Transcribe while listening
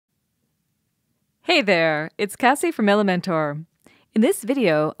Hey there, it's Cassie from Elementor. In this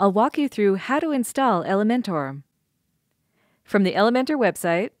video, I'll walk you through how to install Elementor. From the Elementor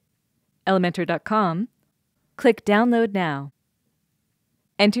website, elementor.com, click Download Now.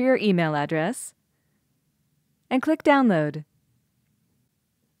 Enter your email address and click Download.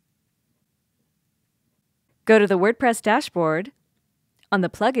 Go to the WordPress dashboard. On the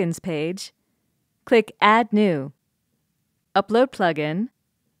Plugins page, click Add New. Upload plugin.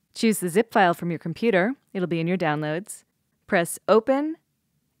 Choose the zip file from your computer. It'll be in your downloads. Press Open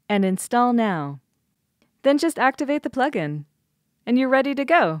and Install Now. Then just activate the plugin, and you're ready to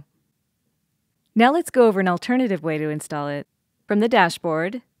go. Now let's go over an alternative way to install it. From the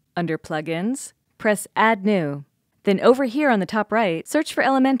dashboard, under Plugins, press Add New. Then over here on the top right, search for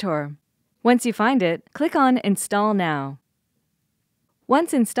Elementor. Once you find it, click on Install Now.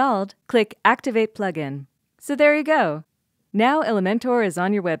 Once installed, click Activate Plugin. So there you go. Now Elementor is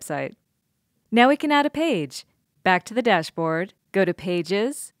on your website. Now we can add a page. Back to the dashboard, go to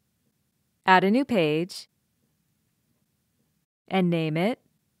Pages, add a new page, and name it.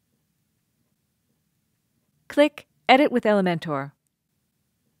 Click Edit with Elementor.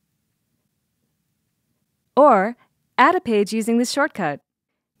 Or add a page using this shortcut.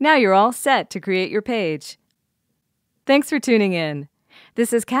 Now you're all set to create your page. Thanks for tuning in.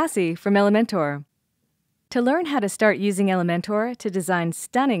 This is Cassie from Elementor. To learn how to start using Elementor to design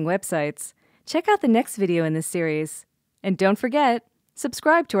stunning websites, check out the next video in this series. And don't forget,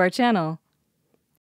 subscribe to our channel.